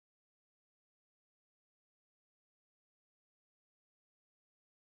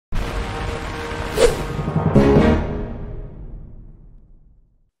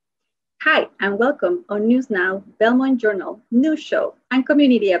Hi, and welcome on News Now, Belmont Journal, News Show, and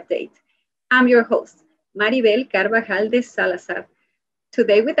Community Update. I'm your host, Maribel Carvajal de Salazar.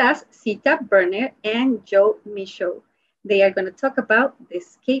 Today with us, Seetha Burtner and Joe Michaud. They are going to talk about the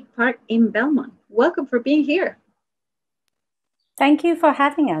skate park in Belmont. Welcome for being here. Thank you for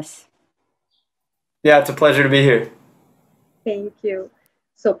having us. Yeah, it's a pleasure to be here. Thank you.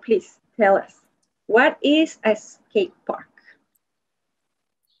 So please tell us, what is a skate park?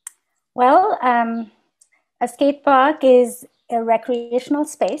 Well, a skate park is a recreational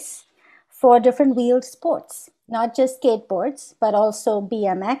space for different wheeled sports, not just skateboards, but also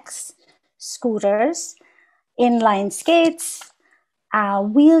BMX, scooters, inline skates,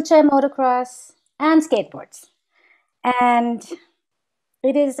 wheelchair motocross, and skateboards. And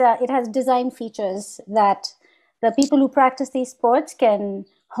it has design features that the people who practice these sports can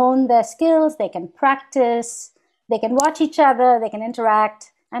hone their skills, they can practice, they can watch each other, they can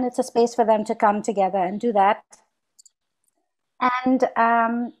interact, and it's a space for them to come together and do that. And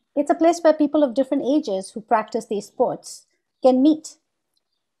it's a place where people of different ages who practice these sports can meet.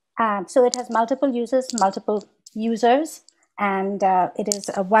 So it has multiple users, and it is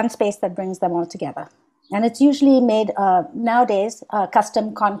one space that brings them all together. And it's usually made nowadays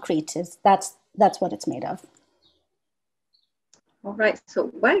custom concrete. That's what it's made of. All right. So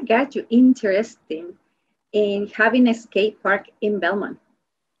what got you interested in having a skate park in Belmont?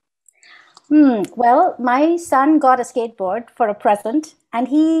 Well, my son got a skateboard for a present, and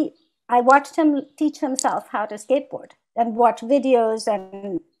I watched him teach himself how to skateboard and watch videos,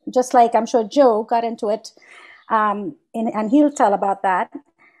 and just like I'm sure Joe got into it, and he'll tell about that.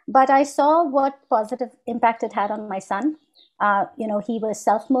 But I saw what positive impact it had on my son. He was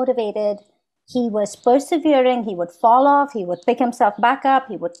self-motivated. He was persevering. He would fall off. He would pick himself back up.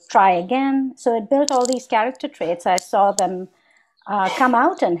 He would try again. So it built all these character traits. I saw them come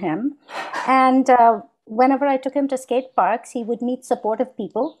out in him. And whenever I took him to skate parks, he would meet supportive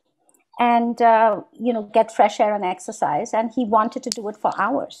people and, get fresh air and exercise. And he wanted to do it for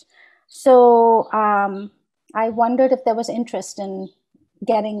hours. So I wondered if there was interest in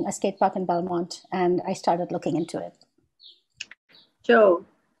getting a skate park in Belmont, and I started looking into it. Joe,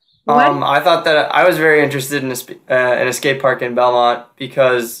 I thought that I was very interested in a skate park in Belmont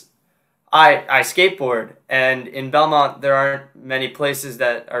because I skateboard, and in Belmont there aren't many places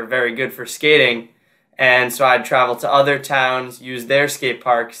that are very good for skating, and so I'd travel to other towns, use their skate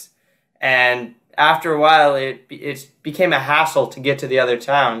parks, and after a while it became a hassle to get to the other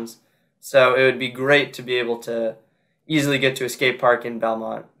towns. So it would be great to be able to easily get to a skate park in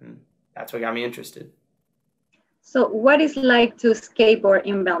Belmont. And that's what got me interested. So what is like to skateboard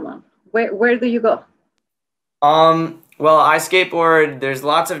in Belmont? Where do you go? Well, I skateboard. There's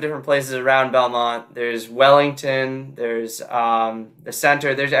lots of different places around Belmont. There's Wellington, there's the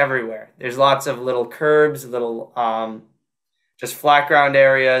center, there's everywhere. There's lots of little curbs, little just flat ground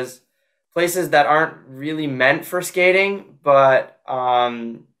areas, places that aren't really meant for skating, but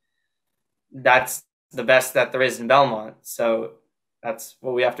that's the best that there is in Belmont. So that's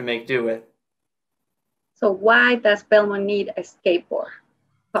what we have to make do with. So why does Belmont need a skateboard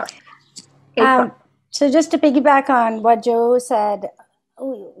park? So just to piggyback on what Joe said,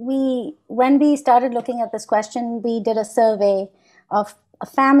 when we started looking at this question, we did a survey of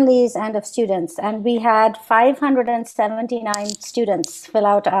families and of students, and we had 579 students fill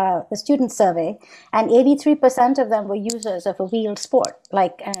out the student survey, and 83% of them were users of a wheeled sport.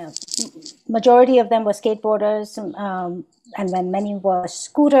 Like majority of them were skateboarders, and then many were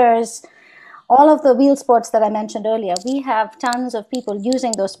scooters. All of the wheel sports that I mentioned earlier, we have tons of people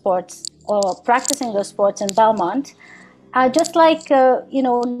using those sports or practicing those sports in Belmont. Just like,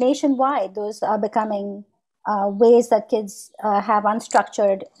 nationwide, those are becoming ways that kids have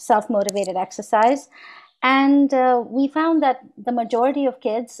unstructured, self-motivated exercise. And we found that the majority of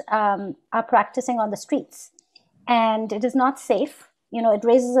kids are practicing on the streets. And it is not safe. It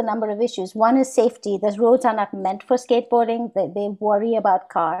raises a number of issues. One is safety. The roads are not meant for skateboarding. They worry about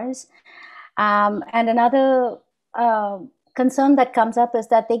cars. And another concern that comes up is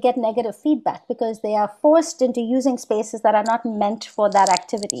that they get negative feedback because they are forced into using spaces that are not meant for that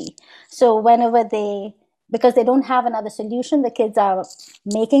activity. So because they don't have another solution, the kids are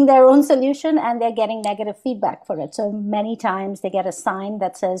making their own solution and they're getting negative feedback for it. So many times they get a sign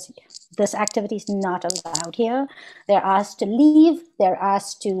that says, this activity is not allowed here. They're asked to leave. They're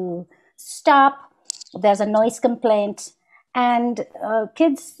asked to stop. There's a noise complaint. And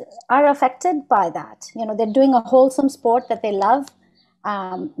kids are affected by that. They're doing a wholesome sport that they love,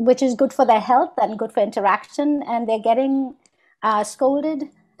 which is good for their health and good for interaction, and they're getting scolded.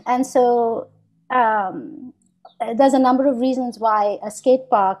 And so there's a number of reasons why a skate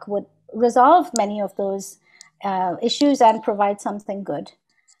park would resolve many of those issues and provide something good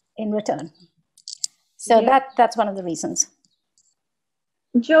in return. So Yeah. that's one of the reasons.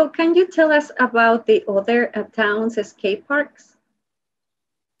 Joe, can you tell us about the other towns' skate parks?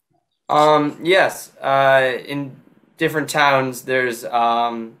 Yes. In different towns, there's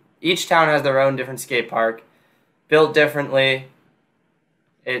each town has their own different skate park, built differently.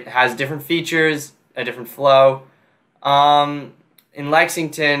 It has different features, a different flow. In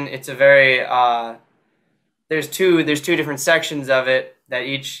Lexington, it's a very there's two different sections of it that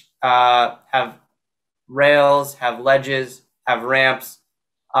each have rails, have ledges, have ramps,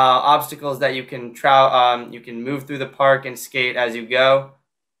 obstacles that you can you can move through the park and skate as you go.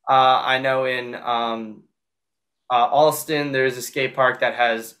 I know in Alston, there's a skate park that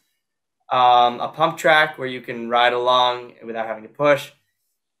has a pump track where you can ride along without having to push.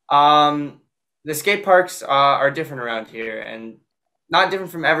 The skate parks are different around here, and not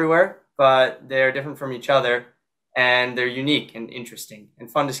different from everywhere, but they're different from each other, and they're unique and interesting and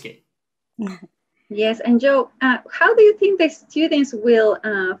fun to skate. Yes, and Joe, how do you think the students will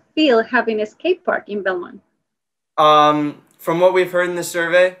feel having a skate park in Belmont? From what we've heard in the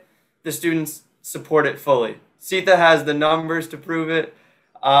survey, the students support it fully. Seetha has the numbers to prove it,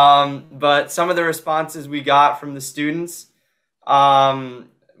 but some of the responses we got from the students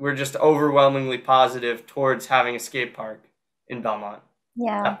were just overwhelmingly positive towards having a skate park in Belmont.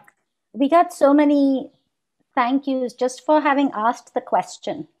 Yeah. We got so many thank yous just for having asked the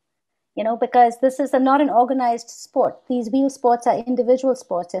question, because this is not an organized sport. These wheel sports are individual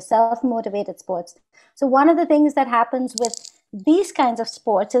sports, they're self-motivated sports. So one of the things that happens with these kinds of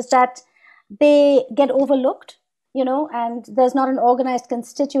sports is that they get overlooked, and there's not an organized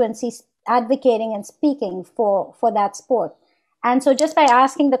constituency advocating and speaking for that sport. And so just by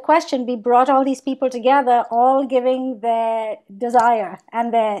asking the question, we brought all these people together, all giving their desire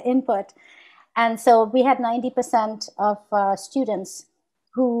and their input. And so we had 90% of students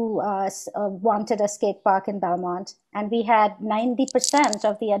who wanted a skate park in Belmont. And we had 90%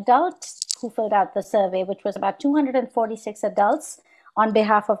 of the adults who filled out the survey, which was about 246 adults on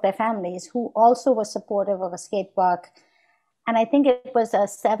behalf of their families, who also were supportive of a skate park. And I think it was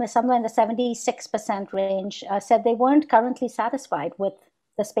somewhere in the 76% range, said they weren't currently satisfied with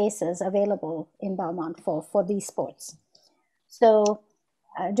the spaces available in Belmont for these sports. So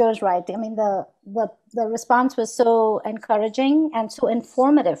Joe's right. I mean, the response was so encouraging and so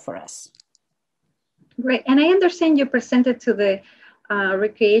informative for us. Great. And I understand you presented to the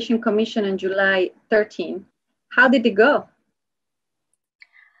Recreation Commission on July 13. How did it go?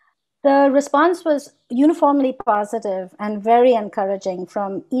 The response was uniformly positive and very encouraging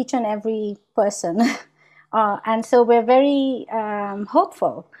from each and every person. And so we're very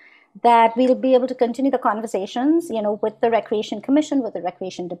hopeful that we'll be able to continue the conversations, with the Recreation Commission, with the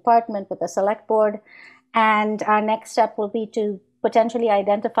Recreation Department, with the Select Board. And our next step will be to potentially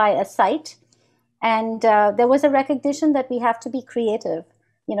identify a site. And there was a recognition that we have to be creative,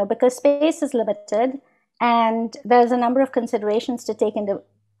 because space is limited and there's a number of considerations to take into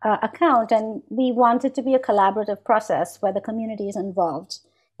account, and we want it to be a collaborative process where the community is involved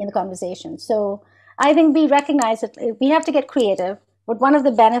in the conversation. So I think we recognize that we have to get creative, but one of the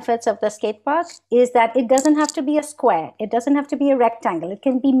benefits of the skate park is that it doesn't have to be a square, it doesn't have to be a rectangle, it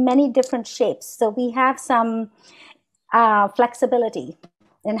can be many different shapes. So we have some flexibility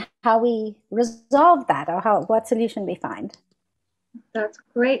in how we resolve that, or what solution we find. That's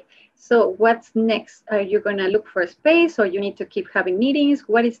great. So what's next? Are you going to look for a space, or you need to keep having meetings?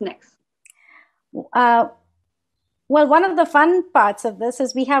 What is next? Well, one of the fun parts of this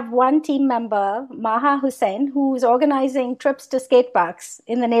is we have one team member, Maha Hussain, who's organizing trips to skate parks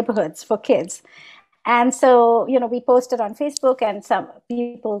in the neighborhoods for kids. And so, we posted on Facebook, and some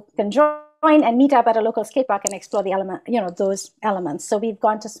people can join and meet up at a local skate park and explore the those elements. So we've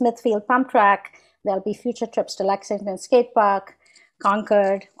gone to Smithfield Pump Track. There'll be future trips to Lexington Skate Park,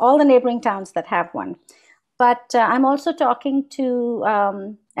 Concord, all the neighboring towns that have one. But I'm also talking to,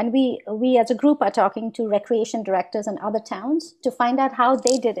 and we as a group are talking to recreation directors in other towns to find out how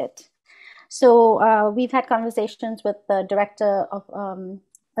they did it. So we've had conversations with the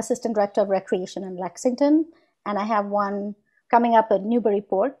assistant director of recreation in Lexington, and I have one coming up at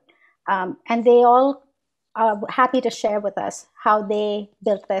Newburyport, and they all are happy to share with us how they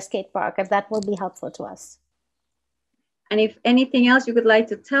built their skate park, and that will be helpful to us. And if anything else you would like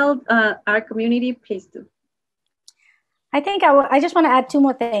to tell our community, please do. I think I just want to add two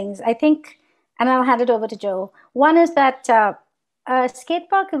more things. I think, and I'll hand it over to Joe. One is that a skate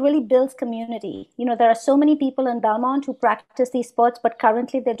park really builds community. There are so many people in Belmont who practice these sports, but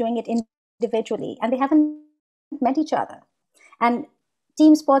currently they're doing it individually and they haven't met each other. And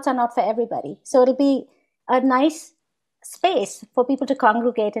team sports are not for everybody. So it'll be a nice space for people to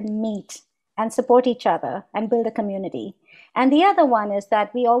congregate and meet and support each other and build a community. And the other one is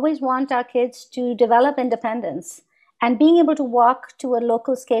that we always want our kids to develop independence, and being able to walk to a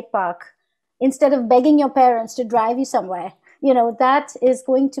local skate park instead of begging your parents to drive you somewhere, that is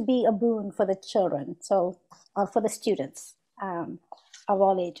going to be a boon for the children, or for the students of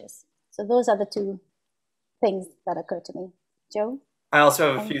all ages. So those are the two things that occur to me. Joe? I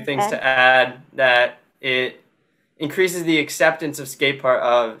also have a few things to add, that it increases the acceptance of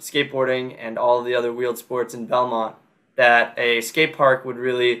skateboarding and all the other wheeled sports in Belmont, that a skate park would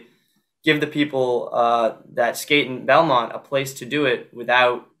really give the people that skate in Belmont a place to do it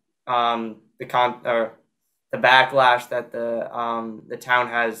without the backlash that the town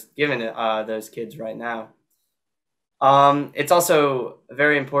has given those kids right now. It's also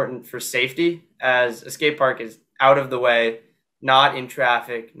very important for safety, as a skate park is out of the way, not in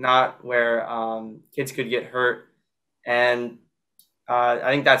traffic, not where kids could get hurt. And I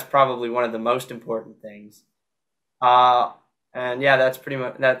think that's probably one of the most important things. And yeah, that's pretty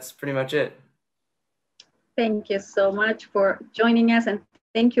much it. Thank you so much for joining us, and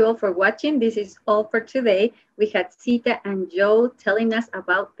thank you all for watching. This is all for today. We had Seetha and Joe telling us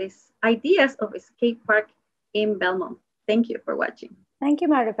about these ideas of a skate park in Belmont. Thank you for watching. Thank you,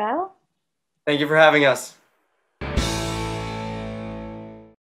 Maribel. Thank you for having us.